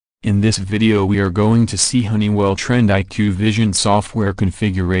In this video we are going to see Honeywell Trend IQVISION Software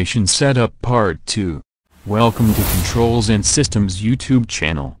Configuration Setup Part 2. Welcome to Controls and Systems YouTube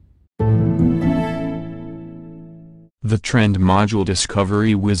channel. The Trend Module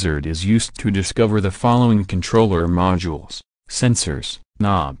Discovery Wizard is used to discover the following controller modules: sensors,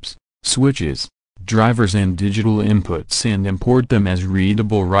 knobs, switches, drivers and digital inputs, and import them as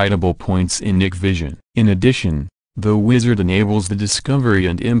readable writable points in IQVISION. In addition, the wizard enables the discovery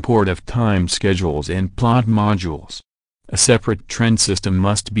and import of time schedules and plot modules. A separate trend system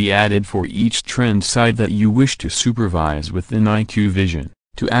must be added for each trend site that you wish to supervise within IQVISION.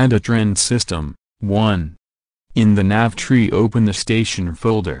 To add a trend system: 1. In the nav tree, open the station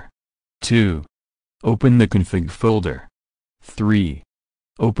folder. 2. Open the config folder. 3.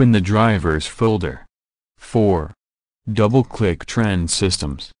 Open the drivers folder. 4. Double-click Trend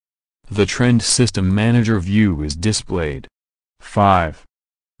Systems. The Trend System Manager view is displayed. 5.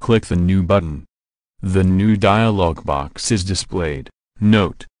 Click the New button. The new dialog box is displayed.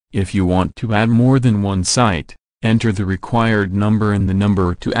 Note: if you want to add more than one site, enter the required number in the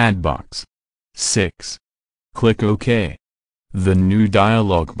Number to Add box. 6. Click OK. The new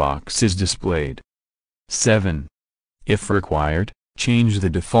dialog box is displayed. 7. If required, change the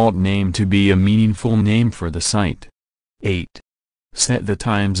default name to be a meaningful name for the site. 8. Set the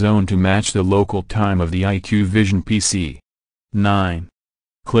time zone to match the local time of the IQVISION PC. 9.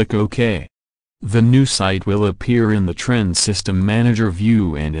 Click OK. The new site will appear in the Trend System Manager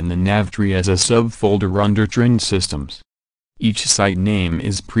view and in the nav tree as a subfolder under Trend Systems. Each site name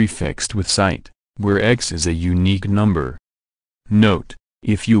is prefixed with site, where X is a unique number. Note: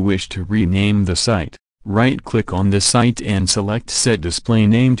 if you wish to rename the site, right-click on the site and select Set Display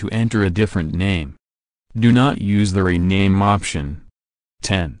Name to enter a different name. Do not use the Rename option.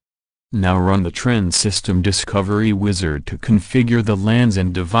 10. Now run the Trend System Discovery Wizard to configure the LANs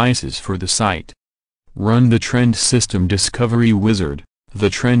and devices for the site. Run the Trend System Discovery Wizard. The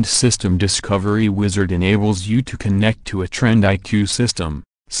Trend System Discovery Wizard enables you to connect to a Trend IQ system,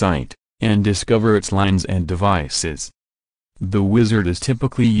 site, and discover its lines and devices. The wizard is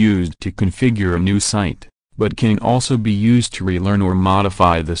typically used to configure a new site, but can also be used to relearn or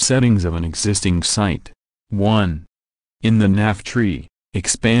modify the settings of an existing site. 1. In the nav tree,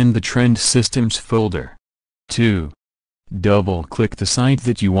 expand the Trend Systems folder. 2. Double-click the site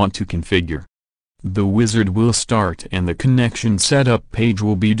that you want to configure. The wizard will start and the connection setup page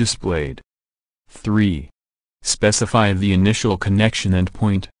will be displayed. 3. Specify the initial connection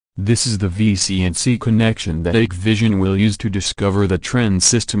endpoint. This is the VCNC connection that IQVISION will use to discover the trend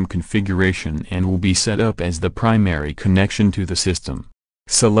system configuration and will be set up as the primary connection to the system.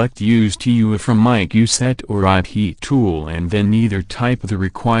 Select Use TUA from IQSet or IP tool and then either type the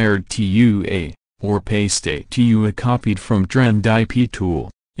required TUA, or paste a TUA copied from Trend IP tool,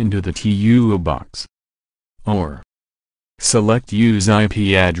 into the TUA box. Or select Use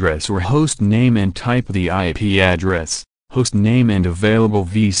IP address or host name and type the IP address, host name and available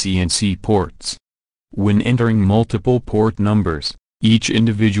VCNC ports. When entering multiple port numbers, each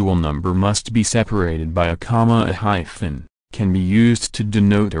individual number must be separated by a comma. A hyphen can be used to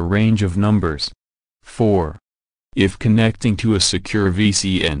denote a range of numbers. 4. If connecting to a secure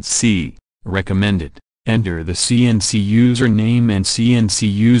VCNC, recommended, enter the CNC username and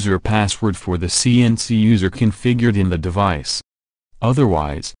CNC user password for the CNC user configured in the device.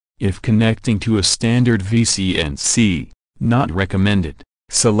 Otherwise, if connecting to a standard VCNC, not recommended,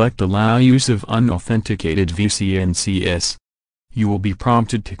 select Allow Use of Unauthenticated VCNCs. You will be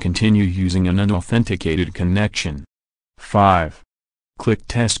prompted to continue using an unauthenticated connection. 5. Click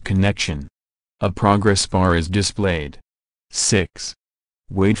Test Connection. A progress bar is displayed. 6.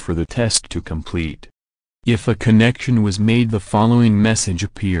 Wait for the test to complete. If a connection was made, the following message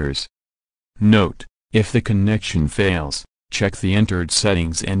appears. Note: if the connection fails, check the entered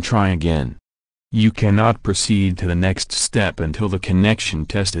settings and try again. You cannot proceed to the next step until the connection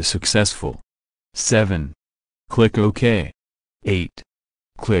test is successful. 7. Click OK. 8.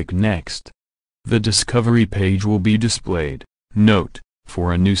 Click Next. The discovery page will be displayed. Note: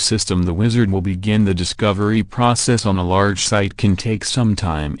 for a new system, the wizard will begin the discovery process on a large site can take some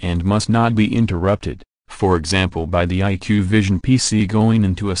time and must not be interrupted, for example by the IQVISION PC going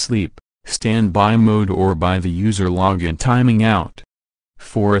into a sleep, standby mode, or by the user login timing out.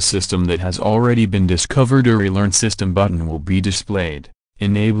 For a system that has already been discovered, a Relearn System button will be displayed,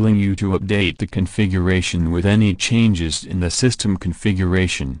 enabling you to update the configuration with any changes in the system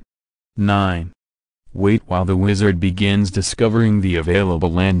configuration. 9. Wait while the wizard begins discovering the available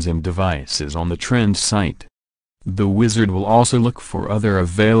LANs and devices on the trend site. The wizard will also look for other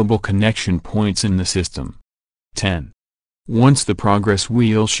available connection points in the system. 10. Once the progress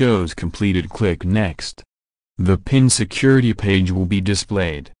wheel shows completed, click Next. The PIN security page will be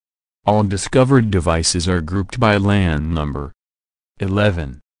displayed. All discovered devices are grouped by LAN number.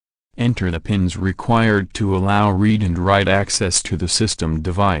 11. Enter the pins required to allow read and write access to the system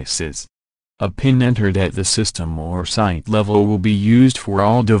devices. A pin entered at the system or site level will be used for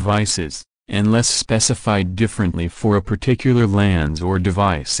all devices, unless specified differently for a particular LANs or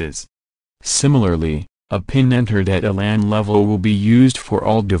devices. Similarly, a pin entered at a LAN level will be used for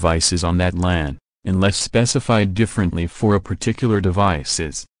all devices on that LAN, unless specified differently for a particular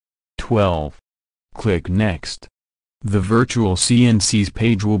devices. 12. Click Next. The virtual CNCs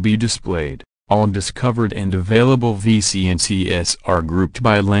page will be displayed. All discovered and available VCNCs are grouped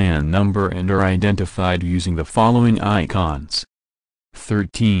by LAN number and are identified using the following icons.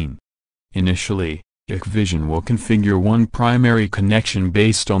 13. Initially, IQVISION will configure one primary connection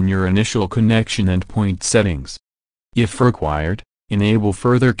based on your initial connection endpoint settings. If required, enable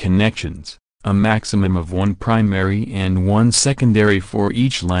further connections, a maximum of one primary and one secondary for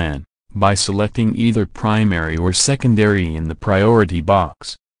each LAN, by selecting either primary or secondary in the priority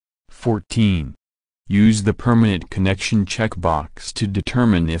box. 14. Use the permanent connection checkbox to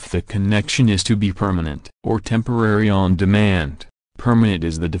determine if the connection is to be permanent or temporary on demand. Permanent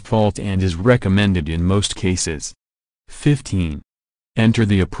is the default and is recommended in most cases. 15. Enter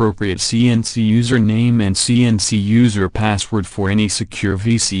the appropriate CNC username and CNC user password for any secure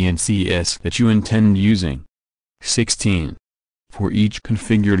VCNCs that you intend using. 16. For each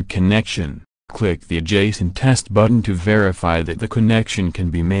configured connection, click the adjacent test button to verify that the connection can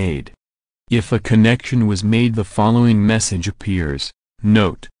be made. If a connection was made, the following message appears.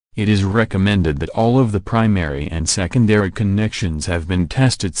 Note: it is recommended that all of the primary and secondary connections have been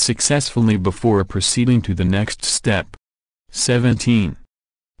tested successfully before proceeding to the next step. 17.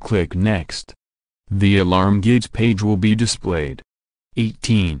 Click Next. The alarm gates page will be displayed.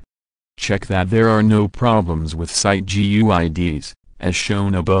 18. Check that there are no problems with site GUIDs, as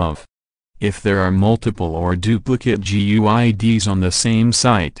shown above. If there are multiple or duplicate GUIDs on the same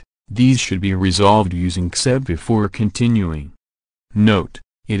site, these should be resolved using XEP before continuing. Note: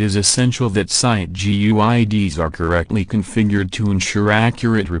 it is essential that site GUIDs are correctly configured to ensure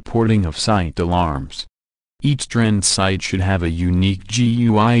accurate reporting of site alarms. Each trend site should have a unique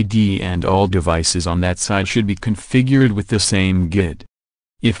GUID and all devices on that site should be configured with the same GUID.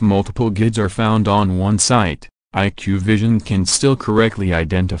 If multiple GUIDs are found on one site, IQVISION can still correctly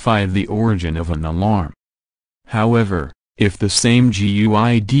identify the origin of an alarm. However, if the same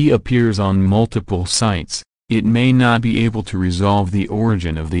GUID appears on multiple sites, it may not be able to resolve the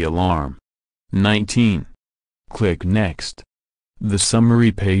origin of the alarm. 19. Click Next. The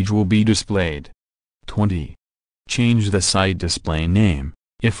summary page will be displayed. 20. Change the site display name,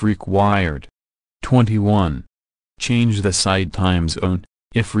 if required. 21. Change the site time zone,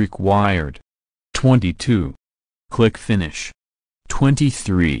 if required. 22. Click Finish.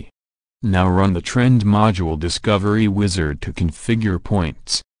 23. Now run the Trend Module Discovery Wizard to configure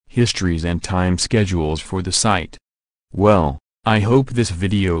points, histories and time schedules for the site. Well, I hope this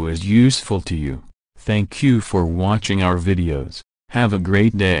video is useful to you. Thank you for watching our videos. Have a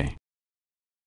great day.